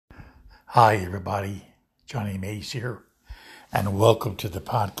Hi, everybody. Johnny Mays here, and welcome to the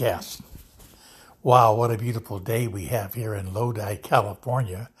podcast. Wow, what a beautiful day we have here in Lodi,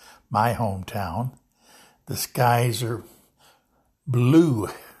 California, my hometown. The skies are blue,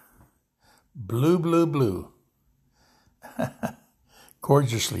 blue,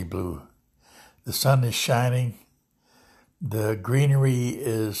 gorgeously blue. The sun is shining. The greenery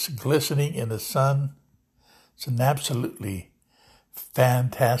is glistening in the sun. It's an absolutely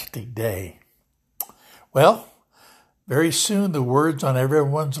fantastic day. Well, very soon the words on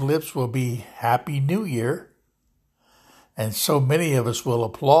everyone's lips will be Happy New Year. And so many of us will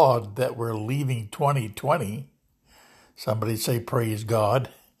applaud that we're leaving 2020. Somebody say praise God.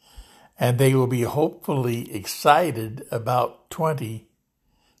 And they will be hopefully excited about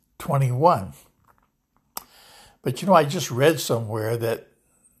 2021. But I just read somewhere that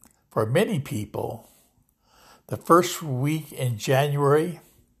for many people, the first week in January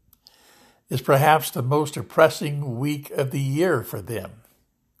is perhaps the most depressing week of the year for them.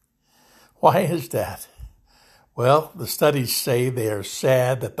 Why is that? Well, the studies say they are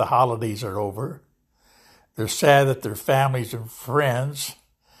sad that the holidays are over. They're sad that their families and friends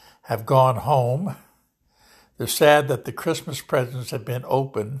have gone home. They're sad that the Christmas presents have been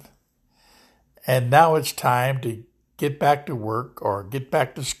opened. And now it's time to get back to work or get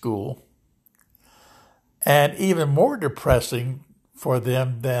back to school. And even more depressing for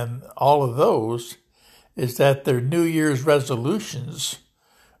them than all of those is that their New Year's resolutions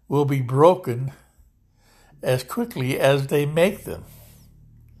will be broken as quickly as they make them.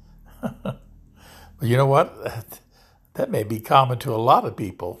 But you know what? That may be common to a lot of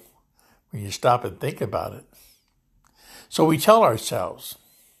people when you stop and think about it. So we tell ourselves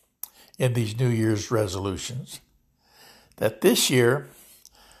in these New Year's resolutions that this year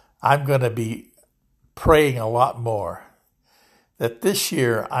I'm going to be praying a lot more. That this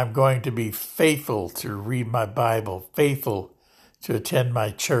year I'm going to be faithful to read my Bible, faithful to attend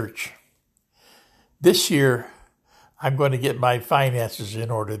my church. This year I'm going to get my finances in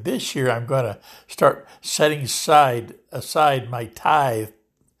order. This year I'm going to start setting aside my tithe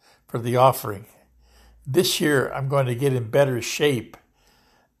for the offering. This year I'm going to get in better shape.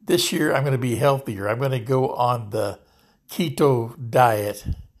 This year I'm going to be healthier. I'm going to go on the keto diet.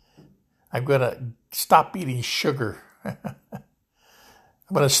 I'm going to stop eating sugar.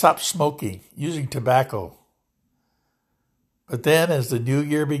 I'm going to stop smoking, using tobacco. But then as the new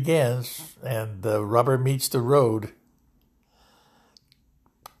year begins and the rubber meets the road,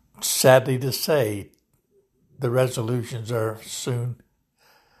 sadly to say, the resolutions are soon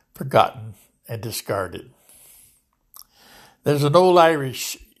forgotten and discarded. There's an old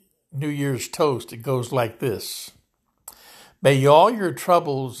Irish New Year's toast. It goes like this. May all your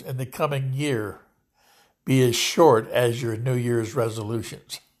troubles in the coming year be as short as your New Year's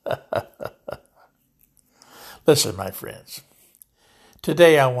resolutions. Listen, my friends,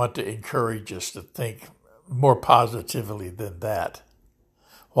 today I want to encourage us to think more positively than that.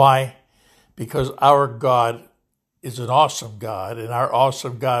 Why? Because our God is an awesome God, and our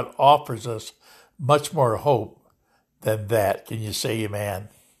awesome God offers us much more hope than that. Can you say amen?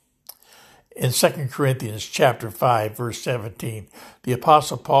 In 2 Corinthians chapter 5, verse 17, the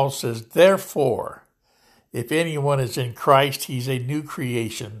Apostle Paul says, Therefore, if anyone is in Christ, he's a new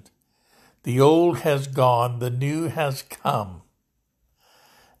creation. The old has gone, the new has come.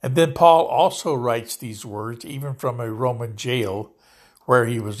 And then Paul also writes these words, even from a Roman jail where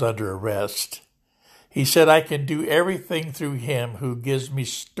he was under arrest. He said, I can do everything through him who gives me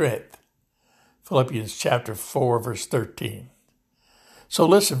strength. Philippians chapter 4, verse 13. So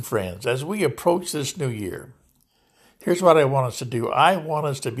listen, friends, as we approach this new year, here's what I want us to do. I want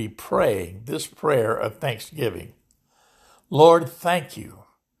us to be praying this prayer of thanksgiving. Lord, thank you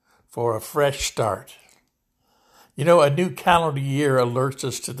for a fresh start. A new calendar year alerts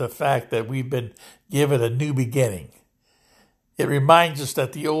us to the fact that we've been given a new beginning. It reminds us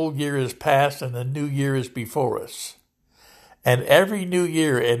that the old year is past and the new year is before us. And every new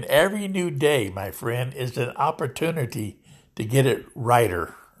year and every new day, my friend, is an opportunity to get it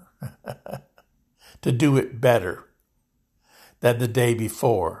righter, to do it better than the day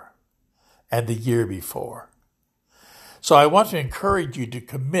before and the year before. So I want to encourage you to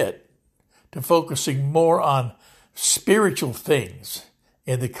commit to focusing more on spiritual things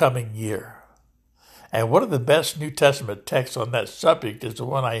in the coming year. And one of the best New Testament texts on that subject is the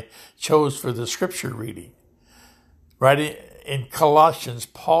one I chose for the scripture reading. Right in Colossians,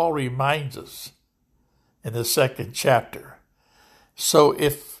 Paul reminds us in the 2nd chapter, So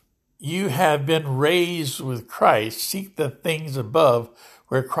if you have been raised with Christ, seek the things above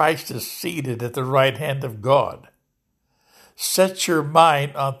where Christ is seated at the right hand of God. Set your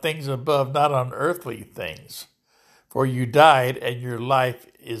mind on things above, not on earthly things. For you died, and your life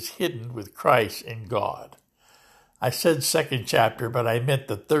is hidden with Christ in God. I said second chapter, but I meant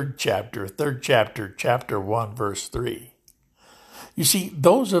the third chapter, chapter 1, verse 3. You see,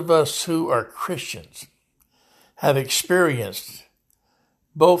 those of us who are Christians have experienced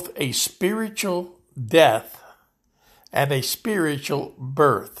both a spiritual death and a spiritual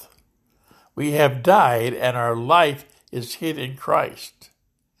birth. We have died, and our life is hid in Christ.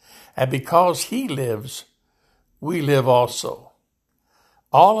 And because he lives, we live also.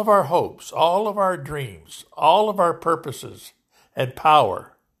 All of our hopes, all of our dreams, all of our purposes and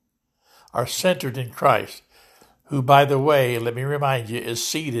power are centered in Christ, who, by the way, let me remind you, is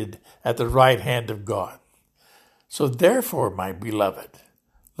seated at the right hand of God. So therefore, my beloved,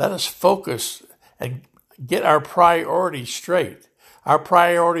 let us focus and get our priorities straight. Our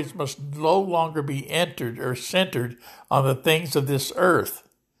priorities must no longer be entered or centered on the things of this earth,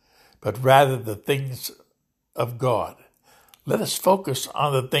 but rather the things of God. Let us focus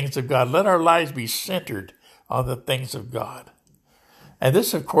on the things of God. Let our lives be centered on the things of God. And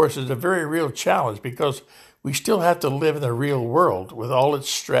this, of course, is a very real challenge because we still have to live in the real world with all its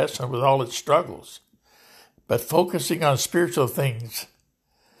stress and with all its struggles. But focusing on spiritual things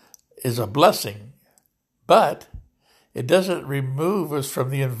is a blessing, but it doesn't remove us from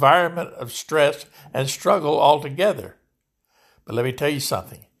the environment of stress and struggle altogether. But let me tell you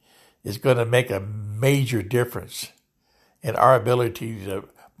something. It's going to make a major difference in our ability to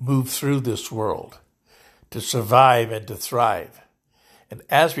move through this world, to survive and to thrive. And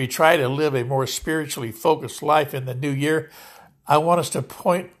as we try to live a more spiritually focused life in the new year, I want to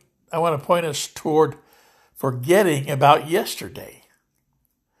point us toward forgetting about yesterday.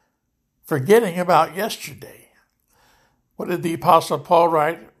 Forgetting about yesterday. What did the Apostle Paul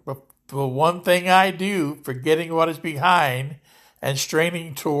write? The one thing I do, forgetting what is behind and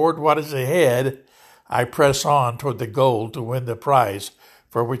straining toward what is ahead, I press on toward the goal to win the prize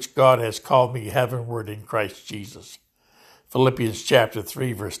for which God has called me heavenward in Christ Jesus. Philippians chapter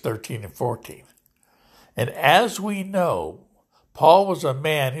 3, verse 13 and 14. And as we know, Paul was a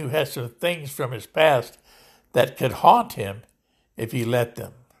man who had some things from his past that could haunt him if he let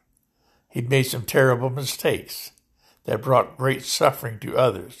them. He'd made some terrible mistakes that brought great suffering to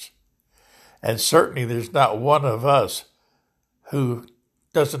others. And certainly there's not one of us who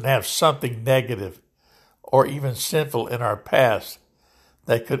doesn't have something negative or even sinful in our past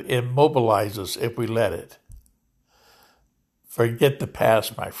that could immobilize us if we let it. Forget the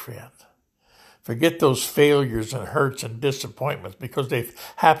past, my friend. Forget those failures and hurts and disappointments because they've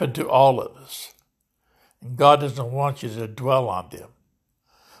happened to all of us. And God doesn't want you to dwell on them.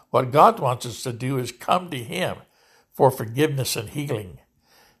 What God wants us to do is come to him for forgiveness and healing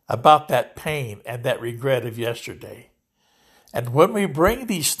about that pain and that regret of yesterday. And when we bring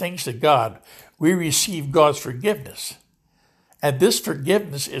these things to God, we receive God's forgiveness. And this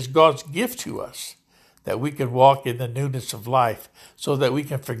forgiveness is God's gift to us, that we can walk in the newness of life so that we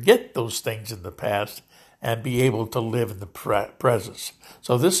can forget those things in the past and be able to live in the present.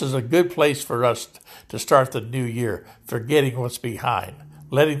 So this is a good place for us to start the new year, forgetting what's behind,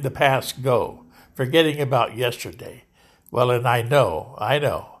 letting the past go, forgetting about yesterday. Well, and I know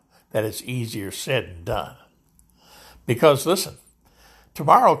that it's easier said than done. Because, listen,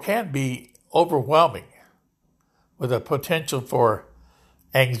 tomorrow can be overwhelming with a potential for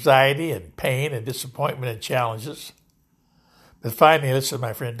anxiety and pain and disappointment and challenges. But finally, listen,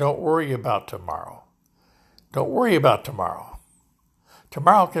 my friend, don't worry about tomorrow. Don't worry about tomorrow.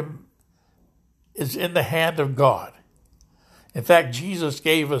 Tomorrow is in the hand of God. In fact, Jesus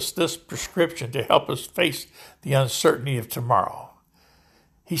gave us this prescription to help us face the uncertainty of tomorrow.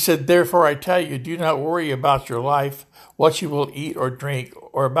 He said, therefore I tell you, do not worry about your life, what you will eat or drink,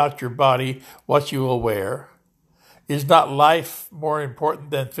 or about your body, what you will wear. Is not life more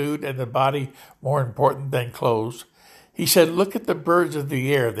important than food, and the body more important than clothes? He said, look at the birds of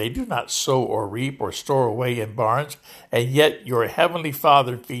the air. They do not sow or reap or store away in barns, and yet your heavenly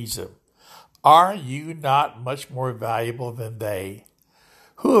Father feeds them. Are you not much more valuable than they?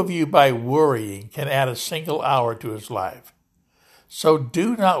 Who of you by worrying can add a single hour to his life? So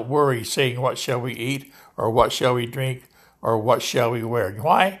do not worry, saying, what shall we eat, or what shall we drink, or what shall we wear?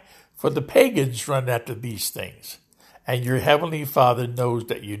 Why? For the pagans run after these things, and your heavenly Father knows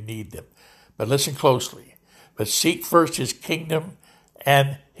that you need them. But listen closely. But seek first his kingdom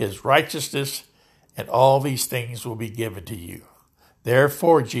and his righteousness, and all these things will be given to you.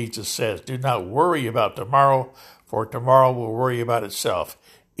 Therefore, Jesus says, do not worry about tomorrow, for tomorrow will worry about itself.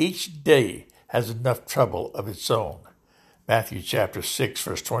 Each day has enough trouble of its own. Matthew chapter 6,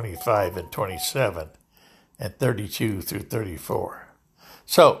 verse 25 and 27. and 32 through 34.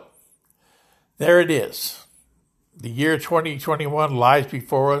 So, there it is. The year 2021 lies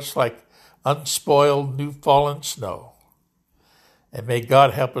before us like unspoiled new fallen snow. And may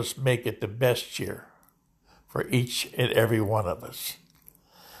God help us make it the best year for each and every one of us.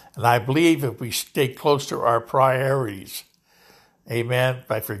 And I believe if we stay close to our priorities, amen,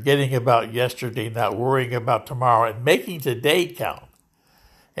 by forgetting about yesterday, not worrying about tomorrow, and making today count,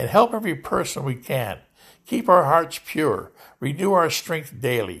 and help every person we can, keep our hearts pure, renew our strength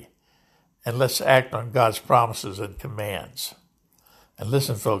daily, and let's act on God's promises and commands. And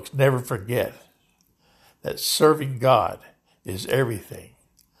listen, folks, never forget that serving God is everything.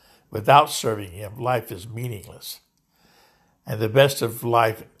 Without serving Him, life is meaningless. And the best of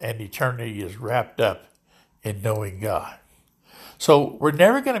life and eternity is wrapped up in knowing God. So we're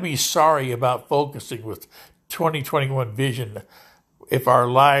never going to be sorry about focusing with 2021 vision if our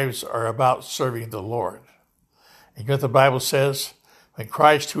lives are about serving the Lord. And you know what the Bible says? When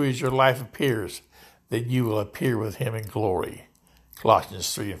Christ, who is your life, appears, then you will appear with Him in glory.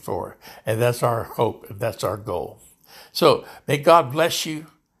 Colossians 3 and 4. And that's our hope, and that's our goal. So may God bless you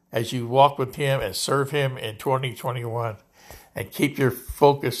as you walk with Him and serve Him in 2021. And keep your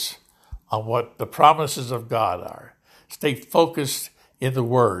focus on what the promises of God are. Stay focused in the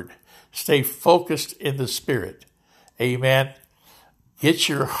Word. Stay focused in the Spirit. Amen. Get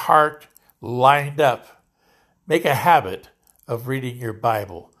your heart lined up. Make a habit of reading your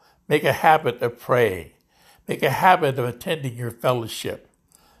Bible. Make a habit of praying. Make a habit of attending your fellowship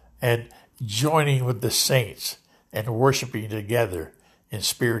and joining with the saints and worshiping together in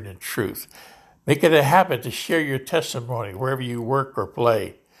spirit and truth. Make it a habit to share your testimony wherever you work or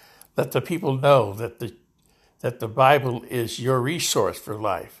play. Let the people know that the Bible is your resource for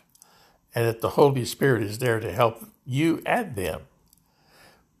life and that the Holy Spirit is there to help you and them.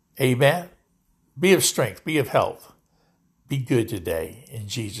 Amen. Be of strength. Be of health. Be good today in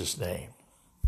Jesus' name.